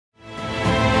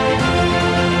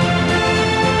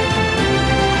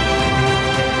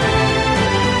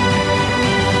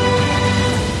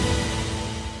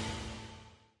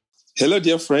Hello,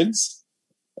 dear friends.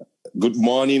 Good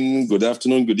morning, good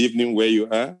afternoon, good evening, where you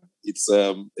are. It's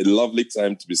a lovely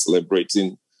time to be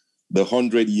celebrating the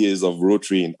 100 years of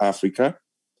Rotary in Africa.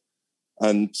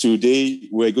 And today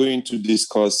we're going to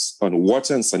discuss on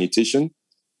water and sanitation.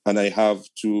 And I have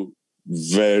two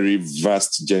very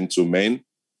vast gentlemen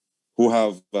who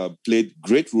have played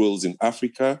great roles in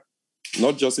Africa,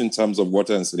 not just in terms of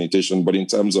water and sanitation, but in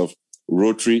terms of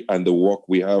Rotary and the work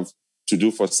we have to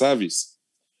do for service.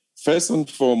 First and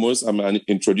foremost, I'm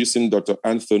introducing Dr.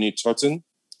 Anthony Totten,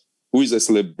 who is a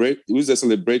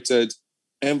celebrated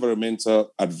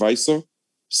environmental advisor,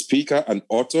 speaker, and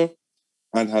author,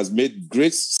 and has made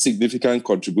great significant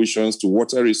contributions to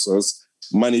water resource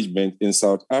management in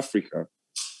South Africa.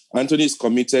 Anthony is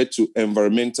committed to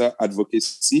environmental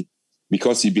advocacy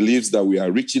because he believes that we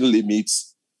are reaching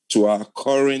limits to our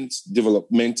current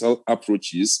developmental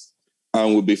approaches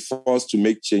and will be forced to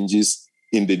make changes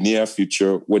in the near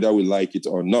future, whether we like it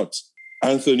or not.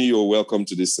 Anthony, you're welcome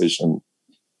to this session.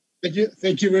 Thank you.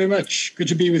 Thank you very much. Good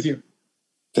to be with you.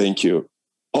 Thank you.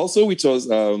 Also with us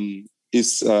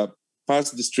is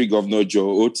past District Governor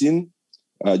Joe Otin.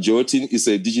 Joe Otin is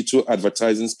a digital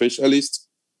advertising specialist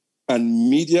and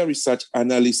media research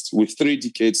analyst with 3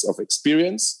 decades of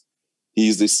experience. He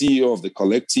is the CEO of The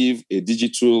Collective, a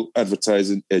digital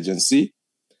advertising agency,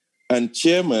 and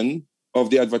chairman of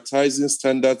the Advertising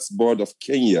Standards Board of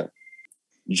Kenya.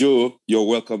 Joe, you're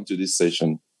welcome to this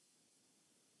session.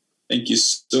 Thank you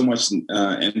so much,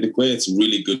 Ndekwe. It's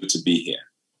really good to be here.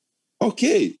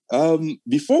 Okay,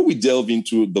 before we delve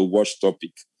into the WASH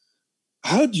topic,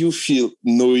 how do you feel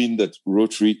knowing that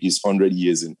Rotary is 100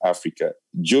 years in Africa?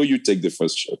 Joe, you take the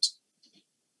first shot.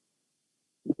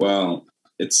 Well,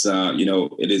 it's,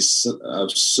 it is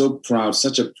so proud,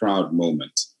 such a proud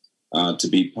moment to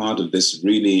be part of this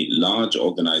really large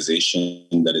organization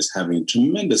that is having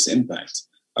tremendous impact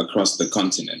across the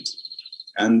continent.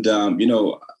 And,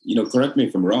 correct me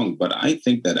if I'm wrong, but I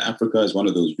think that Africa is one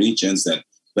of those regions that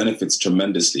benefits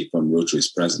tremendously from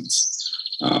Rotary's presence.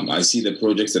 I see the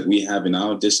projects that we have in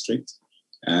our district,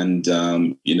 and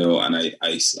and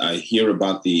I hear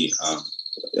about the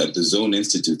zone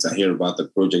institutes. I hear about the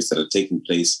projects that are taking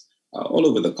place all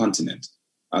over the continent.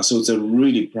 So it's a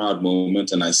really proud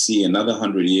moment, and I see another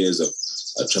 100 years of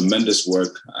tremendous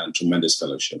work and tremendous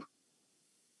fellowship.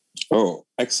 Oh,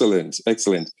 excellent,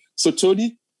 excellent. So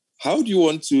Tony, how do you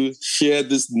want to share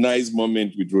this nice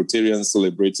moment with Rotarians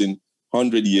celebrating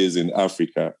 100 years in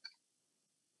Africa?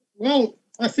 Well,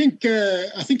 I think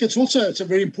it's a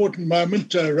very important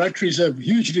moment. Rotary is a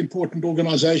hugely important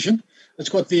organization. It's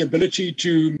got the ability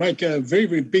to make a very,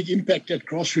 very big impact at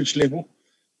grassroots level.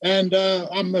 And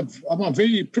I'm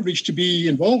very privileged to be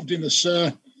involved in this.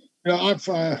 I'm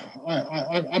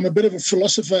a bit of a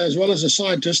philosopher as well as a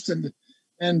scientist.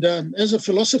 And as a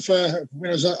philosopher,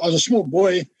 when I was a small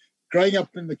boy growing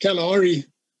up in the Kalahari,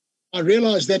 I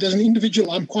realized that as an individual,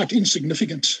 I'm quite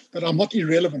insignificant, but I'm not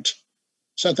irrelevant.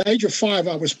 So at the age of 5,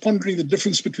 I was pondering the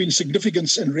difference between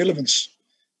significance and relevance.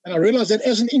 And I realized that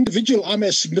as an individual, I'm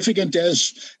as significant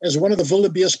as one of the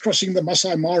wildebeest crossing the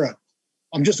Masai Mara.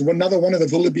 I'm just another one of the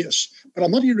wildebeest, but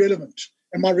I'm not irrelevant.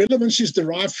 And my relevance is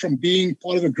derived from being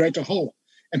part of a greater whole.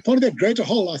 And part of that greater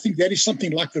whole, I think that is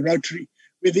something like the Rotary,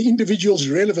 where the individual's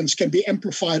relevance can be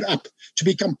amplified up to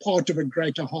become part of a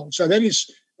greater whole. So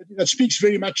that speaks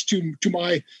very much to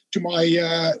my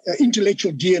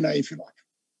intellectual DNA, if you like.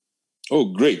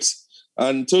 Oh, great.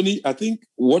 And Tony, I think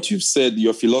what you've said,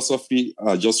 your philosophy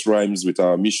just rhymes with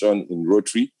our mission in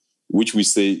Rotary, which we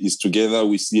say is together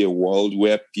we see a world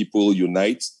where people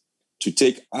unite to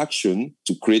take action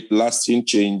to create lasting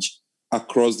change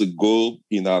across the globe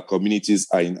in our communities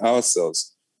and in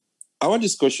ourselves. Our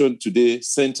discussion today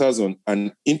centers on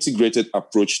an integrated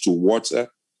approach to water,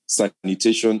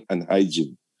 sanitation, and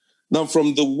hygiene. Now,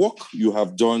 from the work you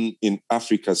have done in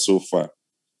Africa so far,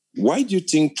 why do you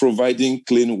think providing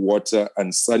clean water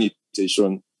and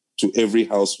sanitation to every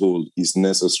household is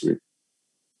necessary?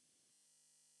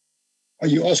 Are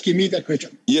you asking me that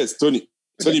question? Yes, Tony.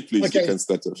 Tony, please, okay. You can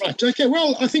start off. Right. Okay.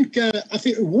 Well, I think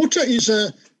water is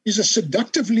a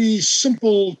seductively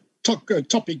simple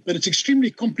topic, but it's extremely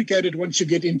complicated once you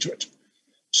get into it.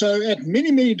 So, at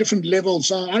many, many different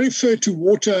levels, I refer to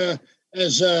water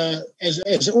as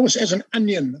almost as an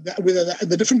onion, with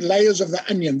the different layers of the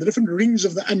onion, the different rings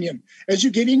of the onion. As you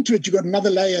get into it, you've got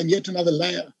another layer and yet another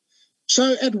layer.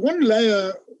 So, at one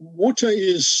layer, water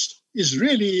is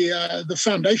really the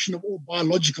foundation of all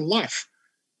biological life.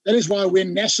 That is why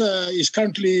when NASA is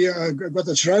currently got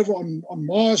its rover on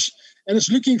Mars, and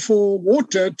it's looking for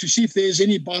water to see if there's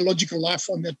any biological life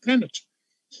on that planet.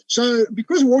 So,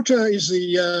 because water is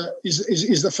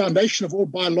the foundation of all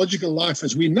biological life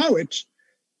as we know it,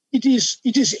 it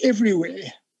is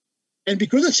everywhere. And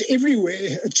because it's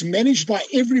everywhere, it's managed by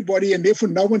everybody, and therefore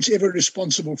no one's ever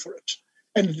responsible for it.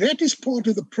 And that is part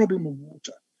of the problem of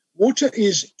water. Water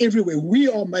is everywhere. We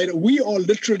are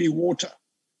literally water.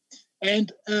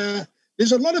 And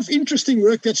there's a lot of interesting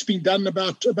work that's been done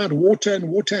about water, and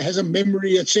water has a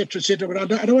memory, et cetera, but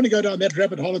I don't want to go down that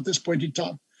rabbit hole at this point in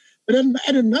time. But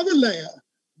at another layer,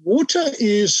 water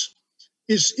is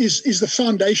the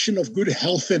foundation of good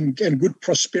health and good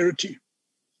prosperity.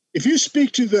 If you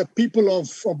speak to the people of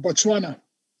Botswana,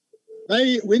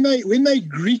 when they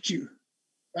greet you,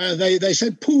 they say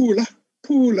pula,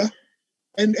 pula.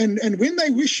 And when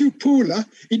they wish you pula,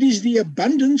 it is the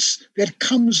abundance that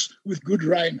comes with good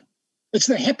rain. It's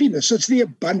the happiness, it's the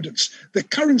abundance. The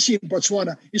currency in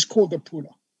Botswana is called the pula.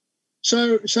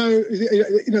 So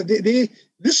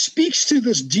this speaks to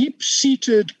this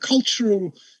deep-seated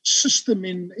cultural system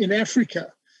in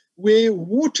Africa, where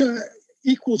water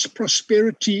equals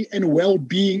prosperity and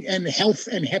well-being and health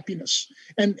and happiness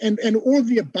and all of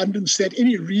the abundance that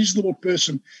any reasonable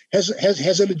person has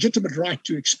a legitimate right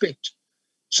to expect.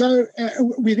 So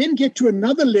we then get to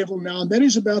another level now, and that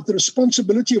is about the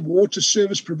responsibility of water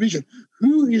service provision.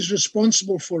 Who is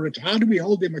responsible for it? How do we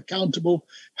hold them accountable?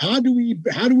 How do we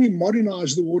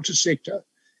modernize the water sector?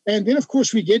 And then, of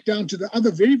course, we get down to the other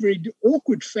very, very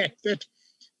awkward fact that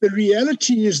the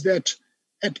reality is that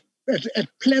at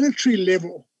planetary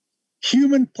level,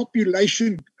 human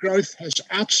population growth has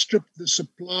outstripped the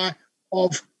supply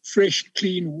of fresh,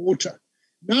 clean water.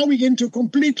 Now we get into a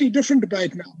completely different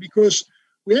debate now, because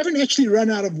we haven't actually run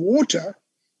out of water.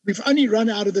 We've only run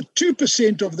out of the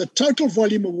 2% of the total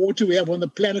volume of water we have on the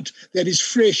planet that is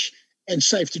fresh and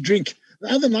safe to drink. The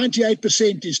other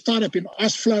 98% is tied up in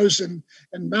ice flows and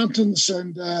mountains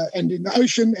and in the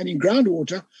ocean and in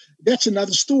groundwater. That's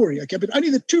another story, okay? But only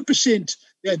the 2%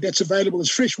 that's available as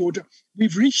fresh water,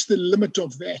 we've reached the limit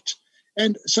of that.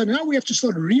 And so now we have to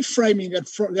start reframing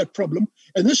that problem.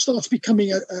 And this starts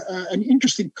becoming an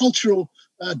interesting cultural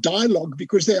dialogue,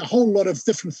 because there are a whole lot of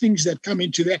different things that come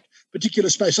into that particular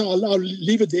space. I'll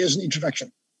leave it there as an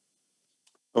introduction.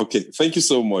 Okay, thank you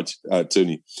so much,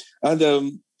 Tony.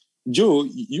 And Joe,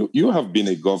 you have been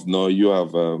a governor. You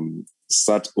have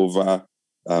sat over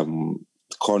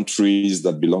countries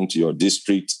that belong to your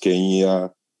district: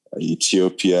 Kenya,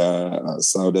 Ethiopia,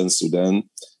 Southern Sudan.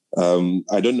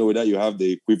 I don't know whether you have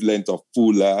the equivalent of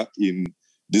pula in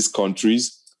these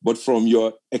countries, but from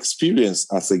your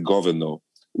experience as a governor,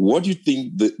 what do you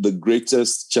think the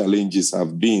greatest challenges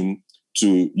have been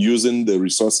to using the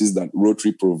resources that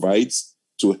Rotary provides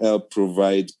to help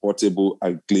provide portable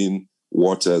and clean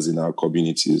waters in our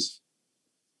communities?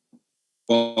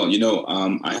 Well,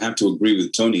 I have to agree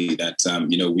with Tony that,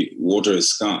 water is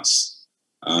scarce.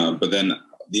 But then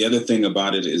the other thing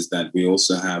about it is that we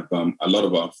also have a lot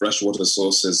of our freshwater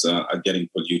sources are getting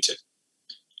polluted.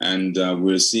 And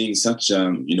we're seeing such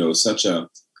a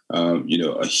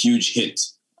huge hit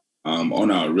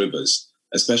on our rivers,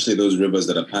 especially those rivers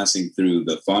that are passing through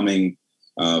the farming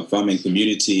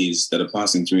communities, that are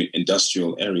passing through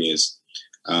industrial areas,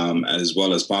 as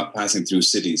well as passing through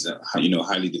cities,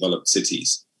 highly developed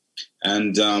cities.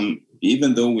 And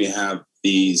even though we have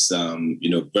these,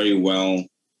 very well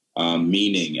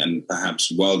meaning and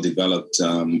perhaps well-developed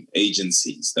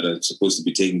agencies that are supposed to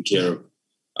be taking care of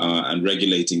and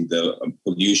regulating the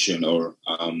pollution or,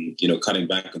 cutting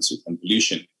back on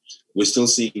pollution, we're still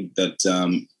seeing that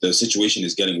the situation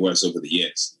is getting worse over the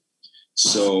years.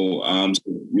 So,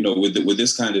 with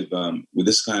this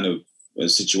kind of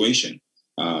situation,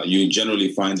 you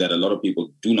generally find that a lot of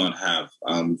people do not have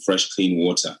fresh, clean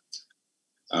water.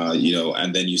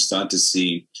 And then you start to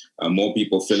see more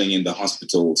people filling in the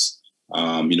hospitals.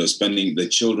 Spending the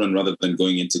children, rather than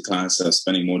going into class,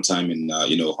 spending more time in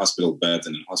hospital beds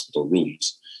and in hospital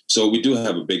rooms. So we do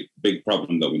have a big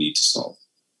problem that we need to solve.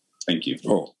 Thank you.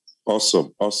 Oh,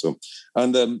 awesome.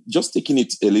 And just taking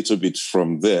it a little bit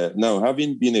from there, now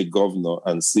having been a governor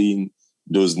and seeing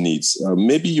those needs,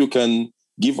 maybe you can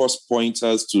give us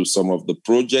pointers to some of the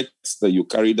projects that you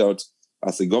carried out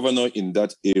as a governor in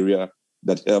that area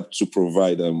that helped to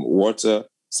provide water,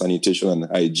 sanitation, and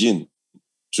hygiene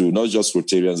to not just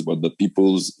Rotarians, but the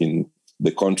peoples in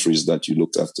the countries that you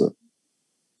looked after?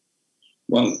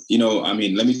 Well,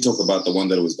 let me talk about the one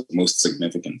that was the most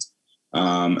significant.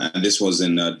 And this was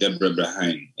in Debre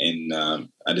Brahain in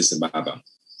Addis Ababa,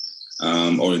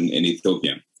 or in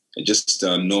Ethiopia, just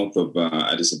north of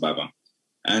Addis Ababa.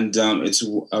 And it's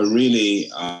a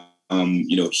really,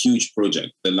 huge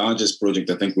project, the largest project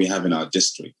I think we have in our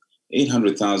district,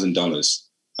 $800,000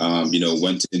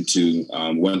 went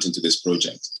into this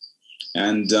project.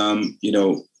 And,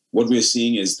 what we're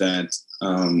seeing is that,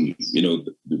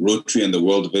 the Rotary and the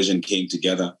World Vision came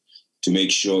together to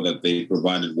make sure that they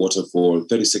provided water for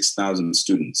 36,000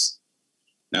 students.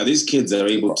 Now, these kids are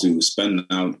able to spend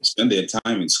their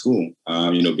time in school,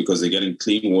 because they're getting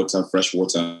clean water, fresh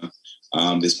water.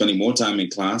 They're spending more time in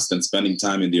class than spending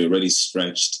time in the already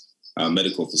stretched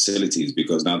medical facilities,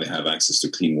 because now they have access to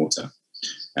clean water.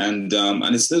 And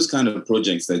it's those kind of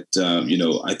projects that,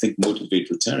 I think motivate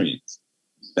Rotarians.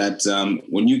 That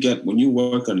when you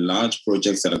work on large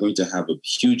projects that are going to have a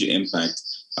huge impact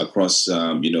across,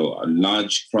 a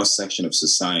large cross-section of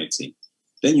society,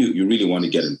 then you really want to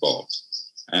get involved.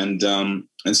 And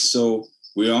so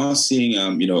we are seeing,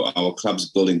 our clubs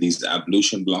building these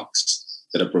ablution blocks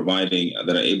that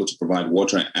are able to provide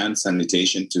water and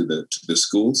sanitation to the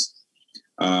schools.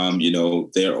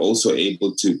 They're also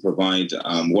able to provide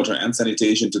water and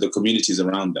sanitation to the communities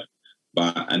around them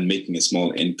and making a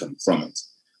small income from it.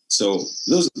 So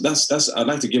I'd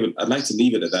like to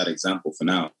leave it at that example for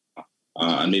now.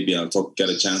 And maybe I'll get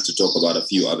a chance to talk about a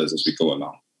few others as we go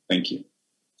along. Thank you.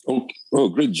 Oh,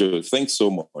 great, Joe. Thanks so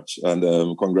much.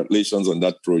 And congratulations on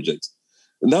that project.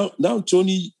 Now,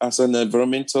 Tony, as an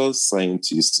environmental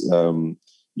scientist,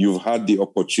 you've had the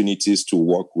opportunities to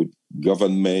work with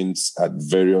governments at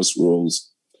various roles.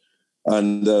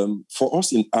 And for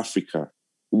us in Africa,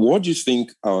 what do you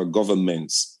think our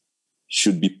governments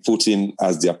should be putting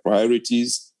as their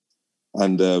priorities?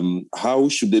 And how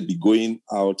should they be going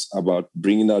out about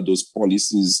bringing out those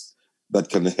policies that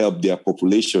can help their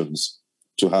populations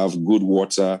to have good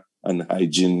water and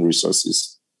hygiene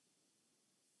resources?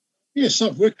 Yes,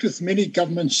 I've worked with many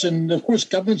governments, and of course,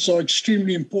 governments are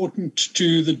extremely important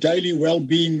to the daily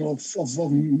well-being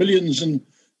of millions and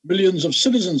millions of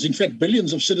citizens. In fact,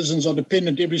 billions of citizens are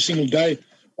dependent every single day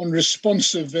on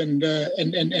responsive and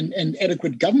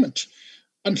adequate government.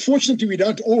 Unfortunately, we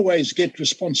don't always get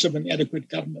responsive and adequate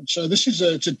government. So this is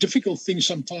it's a difficult thing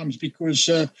sometimes, because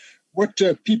what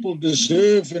people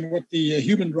deserve and what the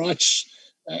human rights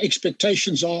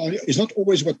expectations are is not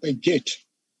always what they get.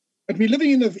 But we're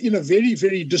living in a very,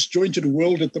 very disjointed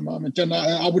world at the moment. And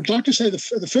I would like to say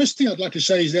the first thing I'd like to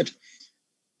say is that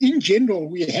in general,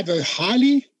 we have a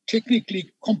highly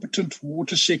technically competent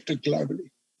water sector globally.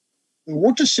 The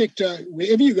water sector,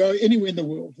 wherever you go, anywhere in the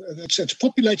world, it's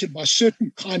populated by a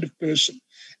certain kind of person.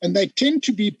 And they tend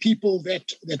to be people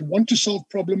that want to solve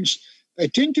problems. They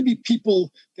tend to be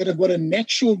people that have got a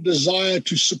natural desire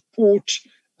to support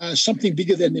something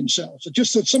bigger than themselves.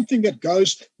 It's something that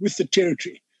goes with the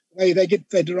territory. They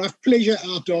derive pleasure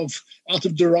out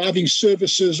of deriving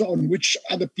services on which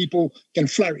other people can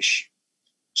flourish.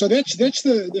 So that's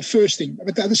the first thing.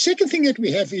 But the second thing that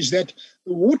we have is that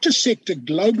the water sector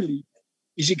globally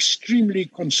is extremely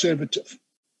conservative.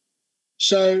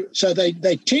 So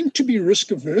they tend to be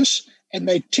risk averse, and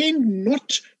they tend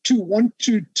not to want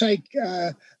to take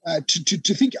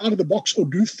to think out of the box or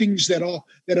do things that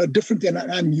are different and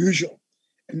unusual.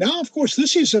 And now, of course,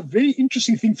 this is a very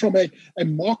interesting thing from a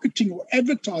marketing or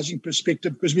advertising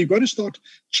perspective, because we've got to start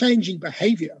changing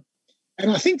behavior.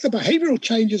 And I think the behavioral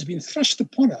change has been thrust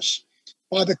upon us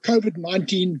by the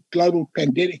COVID-19 global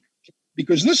pandemic,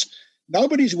 because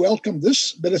nobody's welcomed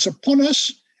this, but it's upon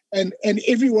us, and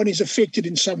everyone is affected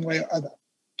in some way or other.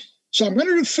 So I'm going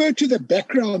to refer to the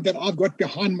background that I've got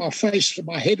behind my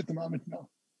head at the moment now.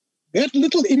 That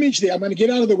little image there, I'm going to get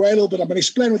out of the way a little bit. I'm going to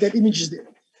explain what that image is there.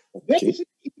 That is an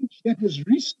image that was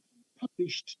recently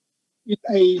published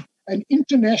in an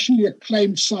internationally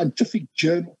acclaimed scientific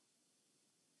journal.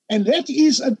 And that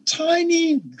is a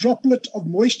tiny droplet of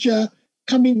moisture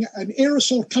an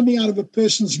aerosol coming out of a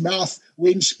person's mouth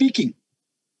when speaking.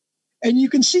 And you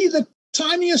can see the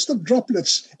tiniest of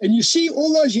droplets, and you see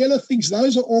all those yellow things.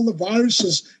 Those are all the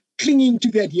viruses clinging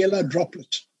to that yellow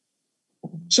droplet.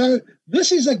 So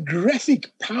this is a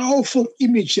graphic, powerful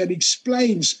image that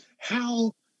explains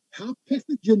how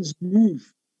pathogens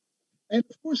move. And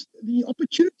of course, the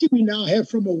opportunity we now have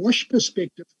from a WASH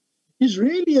perspective is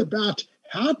really about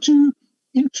how to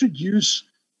introduce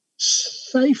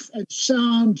safe and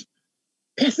sound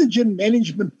pathogen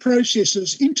management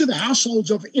processes into the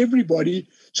households of everybody,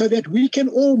 so that we can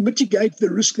all mitigate the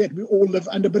risk that we all live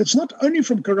under. But it's not only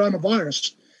from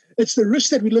coronavirus, it's the risk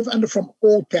that we live under from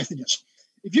all pathogens.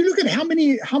 If you look at how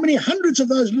many hundreds of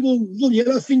those little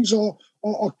yellow things are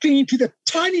clinging to the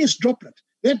tiniest droplet,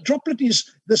 that droplet is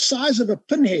the size of a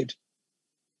pinhead.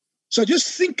 So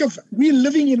just think of, we're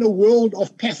living in a world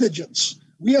of pathogens.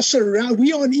 We are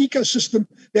an ecosystem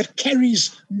that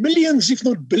carries millions, if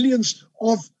not billions,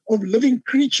 of living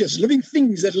creatures, living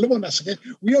things that live on us. Okay?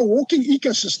 We are walking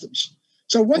ecosystems.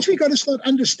 So once we got to start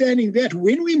understanding that,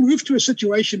 when we move to a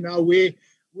situation now where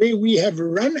we have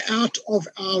run out of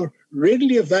our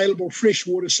readily available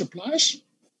freshwater supplies,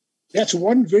 that's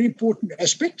one very important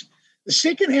aspect. The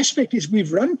second aspect is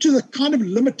we've run to the kind of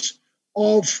limit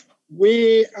of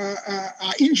where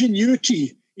our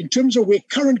ingenuity in terms of where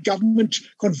current government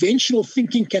conventional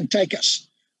thinking can take us.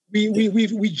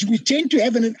 We tend to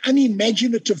have an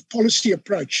unimaginative policy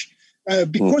approach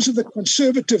because of the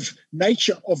conservative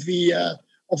nature of the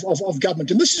of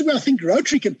government. And this is where I think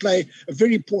Rotary can play a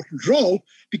very important role,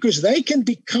 because they can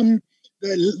become,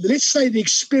 let's say, the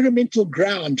experimental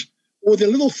ground or the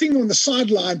little thing on the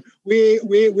sideline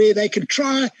where they can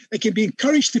be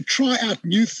encouraged to try out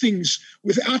new things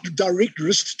without direct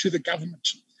risk to the government.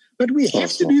 But we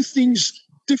have to do things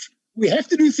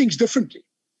differently.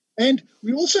 And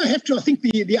we also have to, I think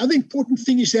the other important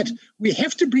thing is that we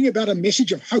have to bring about a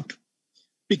message of hope.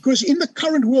 Because in the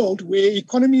current world, where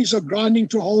economies are grinding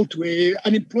to a halt, where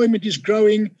unemployment is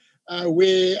growing,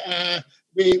 where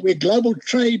global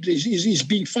trade is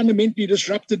being fundamentally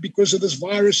disrupted because of this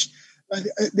virus,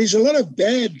 there's a lot of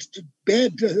bad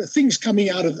things coming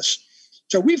out of this.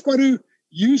 So we've got to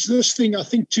use this thing, I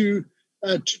think, to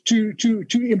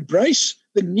embrace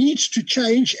the needs to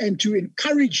change and to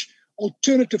encourage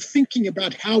alternative thinking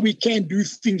about how we can do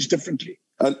things differently.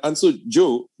 And so,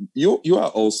 Joe, you are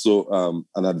also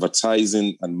an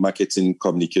advertising and marketing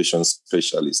communication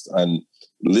specialist. And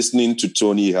listening to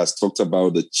Tony has talked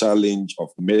about the challenge of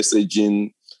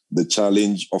messaging, the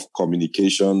challenge of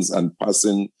communications and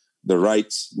passing the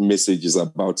right messages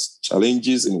about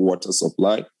challenges in water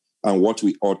supply and what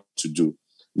we ought to do.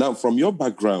 Now, from your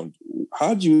background,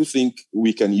 how do you think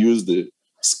we can use the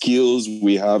skills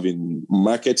we have in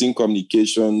marketing,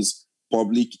 communications,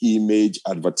 public image,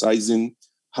 advertising?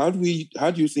 How do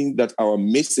you think that our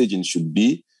messaging should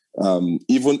be,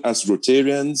 even as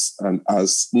Rotarians and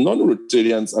as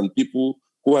non-Rotarians and people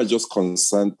who are just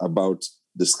concerned about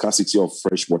the scarcity of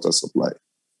fresh water supply?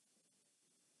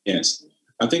 Yes,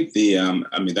 I think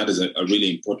that is a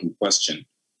really important question.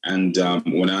 And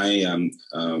when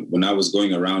I was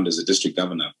going around as a district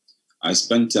governor, I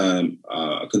spent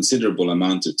a considerable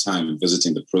amount of time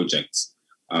visiting the projects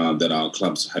that our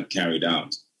clubs had carried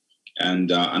out.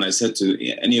 And I said to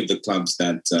any of the clubs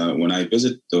that when I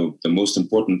visit, the most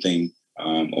important thing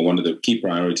or one of the key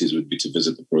priorities would be to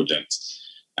visit the projects.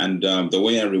 And the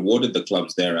way I rewarded the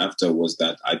clubs thereafter was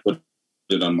that I put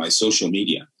it on my social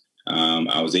media.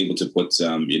 I was able to put,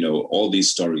 all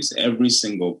these stories, every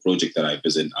single project that I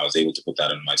visit, I was able to put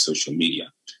that on my social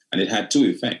media. And it had two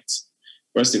effects.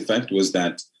 First effect was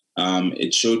that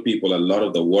it showed people a lot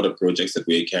of the water projects that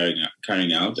we are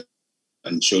carrying out,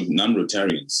 and showed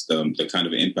non-Rotarians the kind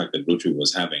of impact that Rotary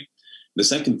was having. The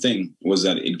second thing was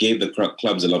that it gave the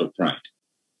clubs a lot of pride.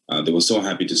 They were so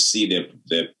happy to see their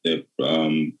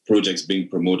projects being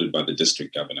promoted by the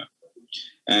district governor.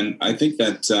 And I think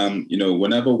that,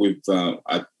 whenever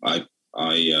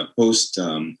I post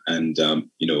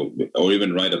or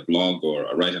even write a blog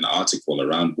or write an article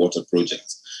around water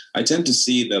projects, I tend to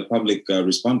see the public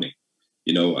responding,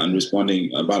 and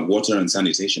responding about water and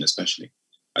sanitation especially.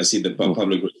 I see the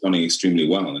public responding extremely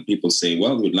well, and people say,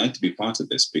 well, we'd like to be part of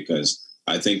this, because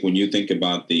I think when you think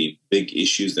about the big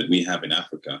issues that we have in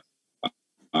Africa,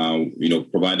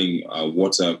 providing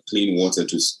clean water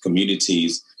to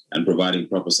communities and providing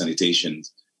proper sanitation,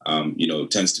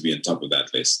 tends to be on top of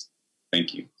that list.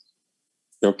 Thank you.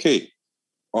 Okay,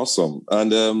 awesome.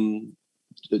 And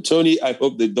Tony, I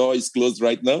hope the door is closed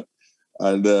right now.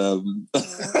 And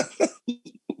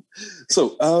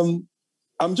so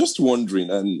I'm just wondering,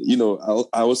 and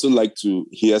I also like to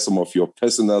hear some of your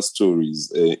personal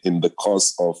stories in the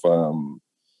course of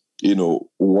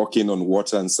working on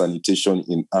water and sanitation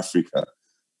in Africa.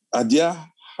 Are there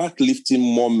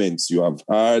heart-lifting moments you have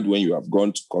had when you have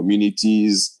gone to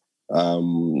communities,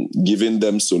 giving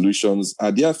them solutions?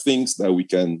 Are there things that we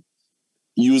can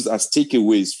use as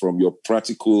takeaways from your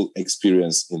practical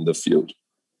experience in the field?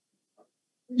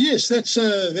 Yes, that's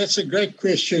a great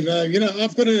question.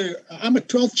 I'm a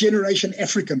 12th generation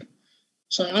African,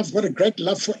 so I've got a great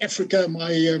love for Africa.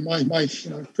 My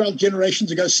 12 generations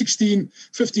ago,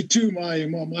 1652, my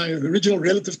original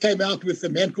relative came out with a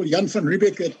man called Jan van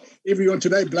Riebeck that everyone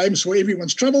today blames for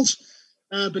everyone's troubles.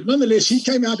 But nonetheless, he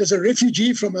came out as a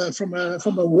refugee from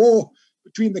a war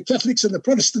between the Catholics and the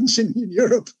Protestants in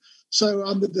Europe. So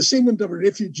I'm the descendant of a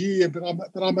refugee, but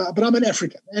I'm an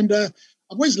African, and I've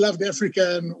always loved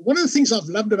Africa. And one of the things I've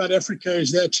loved about Africa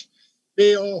is that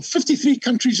there are 53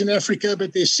 countries in Africa,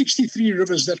 but there's 63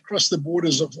 rivers that cross the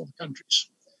borders of countries.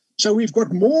 So we've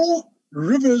got more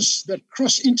rivers that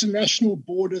cross international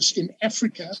borders in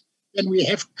Africa than we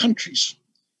have countries.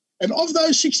 And of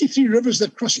those 63 rivers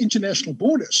that cross international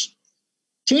borders,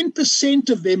 10%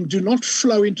 of them do not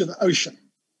flow into the ocean.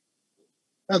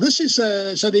 Now, this is,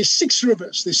 so there's 6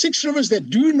 rivers. There's 6 rivers that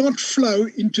do not flow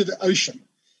into the ocean.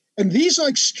 And these are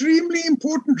extremely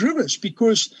important rivers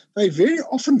because they very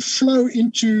often flow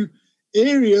into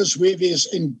areas where there's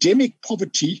endemic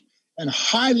poverty and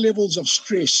high levels of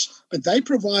stress, but they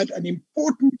provide an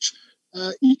important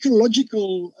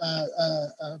ecological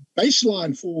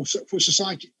baseline for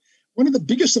society. One of the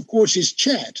biggest, of course, is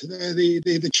Chad,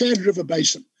 the Chad River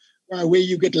Basin, where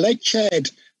you get Lake Chad,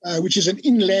 which is an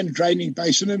inland draining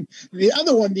basin. And the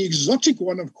other one, the exotic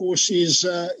one, of course, is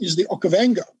the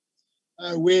Okavango,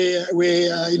 where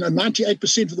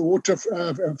 98% of the water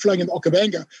flowing in the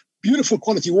Okavango, beautiful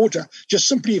quality water, just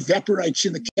simply evaporates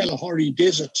in the Kalahari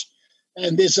Desert.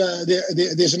 And there's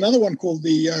another one called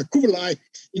the Kuvalai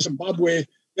in Zimbabwe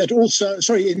that also,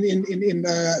 in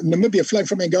Namibia, flowing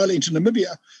from Angola into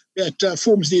Namibia, that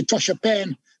forms the Etosha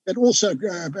Pan, that also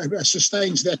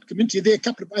sustains that community. There are a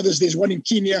couple of others. There's one in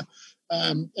Kenya,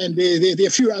 and there are a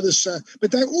few others,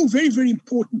 but they're all very, very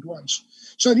important ones.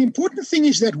 So the important thing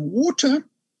is that water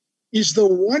is the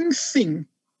one thing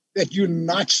that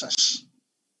unites us.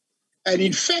 And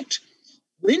in fact,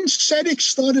 when SADC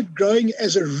started growing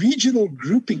as a regional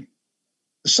grouping,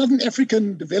 the Southern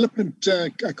African Development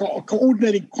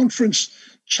Coordinating Conference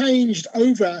changed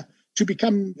over to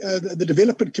become the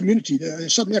development community, the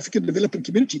Southern African Development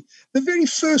Community. The very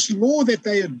first law that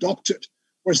they adopted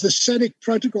was the SADC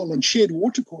Protocol on Shared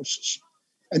Watercourses.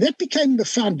 And that became the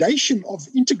foundation of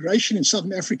integration in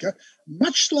Southern Africa,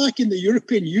 much like in the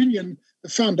European Union. The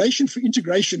foundation for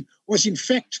integration was, in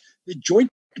fact, the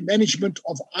joint management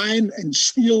of iron and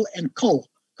steel and coal.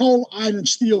 Coal, iron, and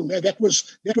steel, that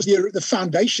was the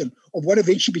foundation of what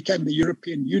eventually became the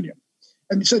European Union.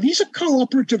 And so these are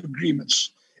cooperative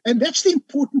agreements. And that's the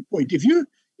important point. If you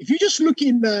just look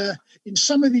in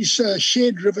some of these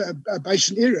shared river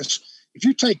basin areas, if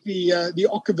you take the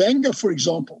Okavango, for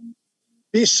example,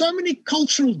 there's so many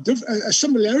cultural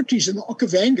similarities in the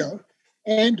Okavango,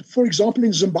 and, for example,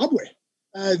 in Zimbabwe,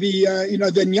 the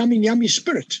Nyami Nyami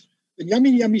spirit. The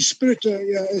Nyami Nyami spirit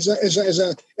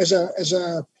as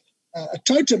a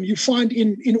totem you find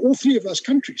in all 3 of those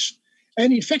countries.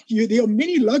 And in fact, there are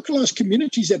many localized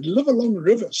communities that live along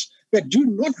rivers that do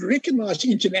not recognize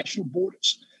international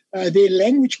borders. Their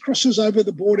language crosses over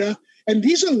the border. And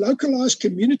these are localized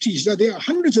communities. Now, there are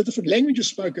hundreds of different languages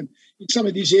spoken in some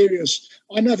of these areas.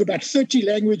 I know of about 30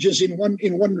 languages in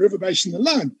one river basin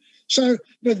alone. So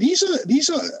these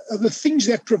are the things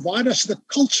that provide us the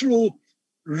cultural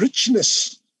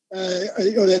richness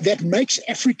that makes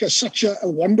Africa such a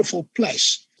wonderful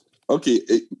place. Okay,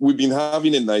 we've been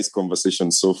having a nice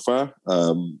conversation so far.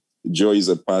 Joe is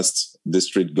a past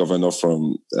district governor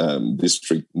from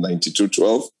District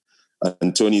 9212.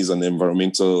 And Tony is an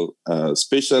environmental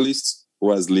specialist who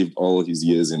has lived all his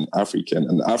years in Africa,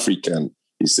 and African,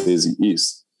 he says he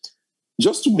is.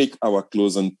 Just to make our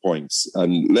closing points,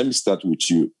 and let me start with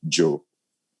you, Joe.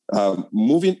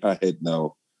 Moving ahead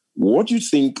now, what do you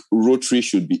think Rotary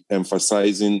should be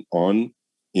emphasizing on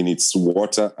in its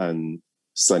water and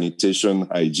sanitation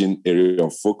hygiene area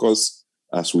of focus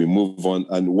as we move on?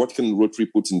 And what can Rotary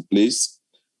put in place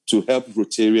to help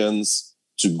Rotarians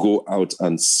to go out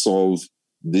and solve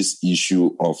this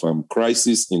issue of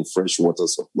crisis in fresh water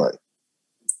supply?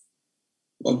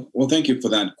 Well, thank you for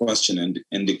that question,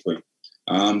 Ndikwe.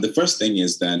 The first thing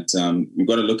is that we've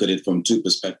got to look at it from 2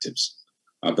 perspectives.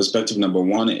 Perspective number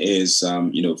 1 is,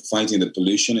 fighting the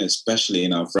pollution, especially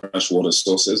in our freshwater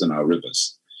sources and our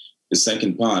rivers. The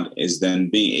second part is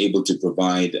then being able to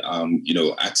provide,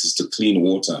 access to clean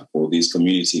water for these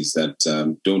communities that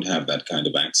don't have that kind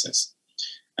of access.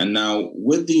 And now,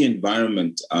 with the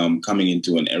environment coming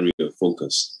into an area of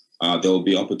focus, there will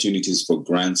be opportunities for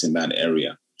grants in that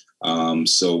area.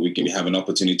 So we can have an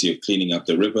opportunity of cleaning up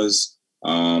the rivers,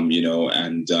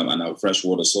 and our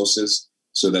freshwater sources,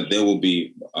 so that there will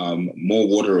be more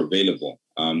water available,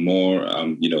 more,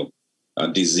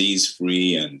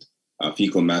 disease-free and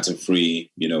fecal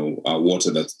matter-free,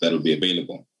 water that will be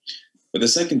available. But the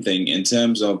second thing, in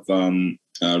terms of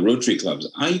Rotary clubs,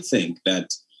 I think that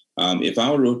if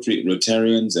our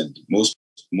Rotarians and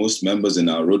most members in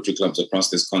our Rotary clubs across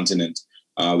this continent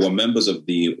were members of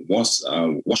the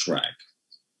WASH-RAG,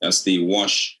 that's the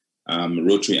WASH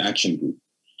Rotary Action Group,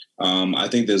 I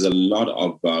think there's a lot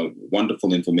of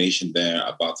wonderful information there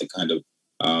about the kind of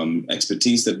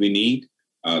expertise that we need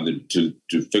to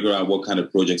figure out what kind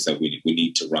of projects that we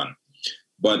need to run.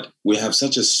 But we have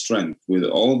such a strength with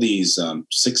all these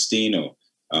 16 or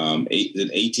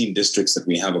 18 districts that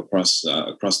we have across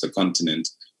the continent,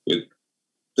 with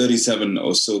 37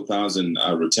 or so thousand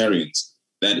Rotarians,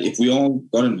 that if we all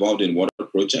got involved in water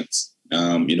projects,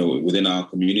 within our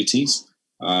communities,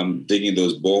 digging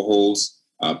those boreholes,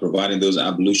 providing those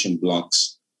ablution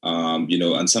blocks,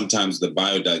 and sometimes the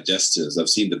biodigesters. I've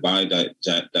seen the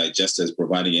biodigesters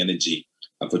providing energy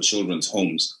for children's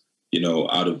homes,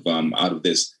 out of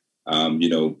this,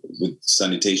 with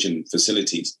sanitation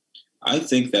facilities. I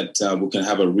think that we can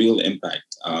have a real impact,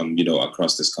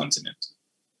 across this continent.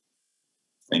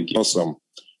 Thank you.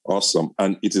 Awesome.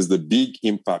 And it is the big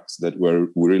impact that we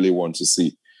really want to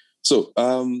see. So,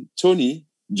 Tony,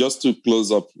 just to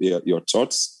close up your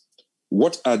thoughts,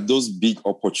 what are those big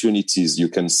opportunities you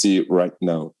can see right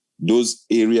now? Those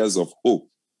areas of hope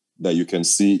that you can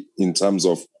see in terms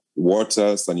of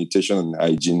water, sanitation, and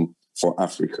hygiene for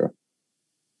Africa?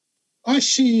 I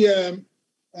see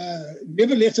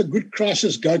never let a good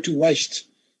crisis go to waste.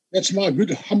 That's my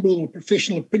good, humble,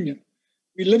 professional opinion.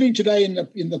 We're living today in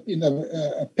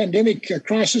the pandemic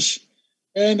crisis,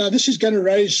 and this is going to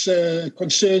raise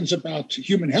concerns about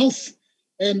human health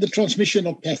and the transmission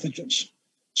of pathogens.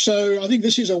 So I think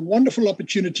this is a wonderful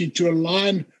opportunity to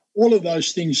align all of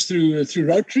those things through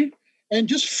Rotary and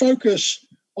just focus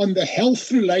on the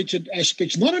health-related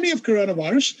aspects, not only of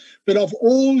coronavirus, but of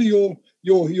all your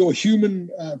human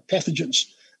pathogens.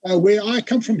 Where I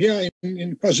come from here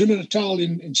in KwaZulu-Natal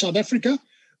in South Africa,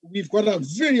 we've got a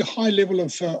very high level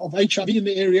of HIV in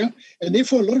the area, and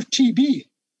therefore a lot of TB,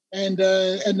 and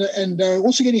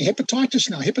also getting hepatitis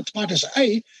now, hepatitis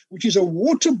A, which is a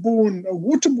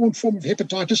waterborne form of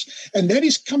hepatitis, and that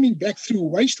is coming back through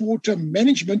wastewater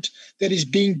management that is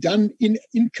being done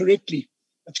incorrectly.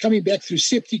 It's coming back through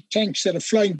septic tanks that are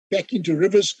flowing back into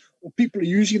rivers, or people are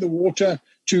using the water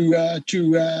to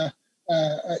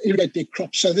irrigate their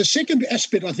crops. So the second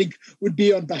aspect, I think, would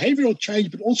be on behavioral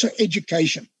change, but also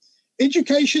education.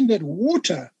 Education that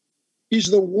water is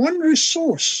the one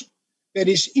resource that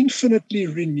is infinitely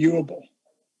renewable.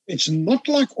 It's not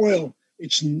like oil.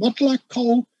 It's not like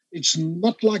coal. It's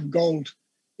not like gold.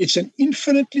 It's an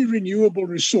infinitely renewable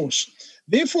resource.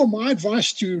 Therefore, my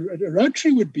advice to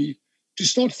Rotary would be to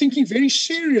start thinking very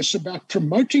serious about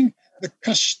promoting the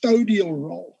custodial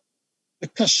role.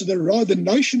 The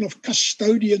notion of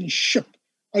custodianship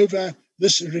over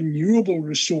this renewable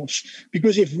resource.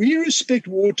 Because if we respect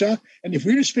water and if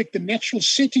we respect the natural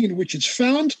setting in which it's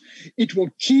found, it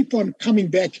will keep on coming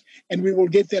back, and we will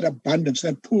get that abundance,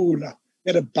 that pula,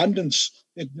 that abundance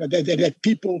that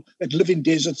people that live in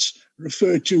deserts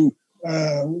refer to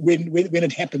when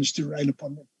it happens to rain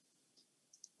upon them.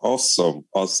 Awesome.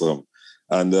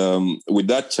 And with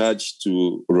that charge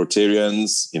to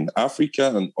Rotarians in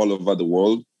Africa and all over the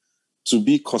world to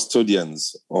be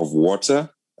custodians of water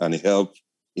and help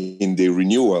in the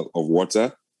renewal of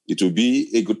water, it will be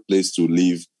a good place to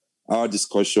leave our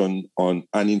discussion on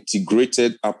an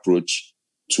integrated approach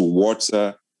to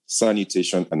water,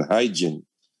 sanitation, and hygiene.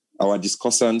 Our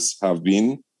discussants have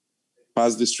been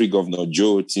past District Governor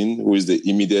Joe Otin, who is the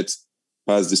immediate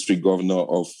past District Governor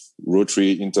of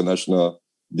Rotary International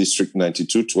District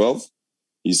 9212.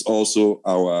 He's also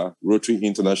our Rotary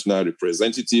International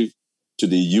representative to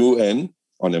the UN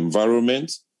on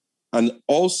environment, and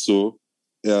also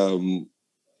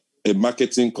a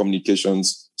marketing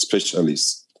communications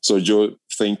specialist. So, Joe,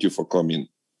 thank you for coming.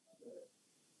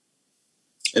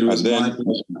 It was my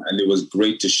pleasure, and it was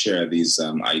great to share these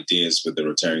ideas with the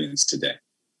Rotarians today.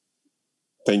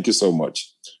 Thank you so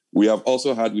much. We have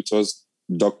also had with us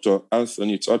Dr.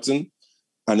 Anthony Totten,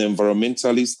 an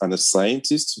environmentalist and a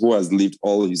scientist who has lived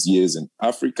all his years in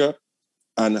Africa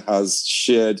and has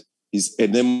shared his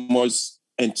enormous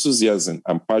enthusiasm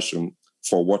and passion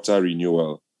for water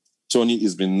renewal. Tony,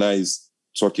 it's been nice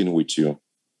talking with you.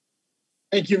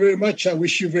 Thank you very much. I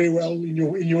wish you very well in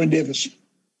your endeavors.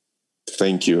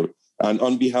 Thank you. And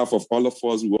on behalf of all of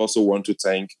us, we also want to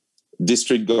thank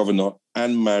District Governor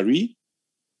Anne-Marie,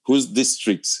 whose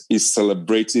district is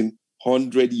celebrating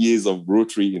 100 years of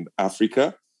Rotary in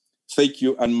Africa. Thank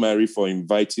you, Anne-Marie, for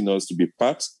inviting us to be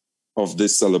part of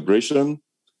this celebration.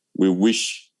 We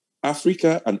wish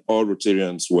Africa and all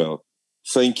Rotarians well.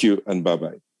 Thank you and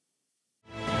bye-bye.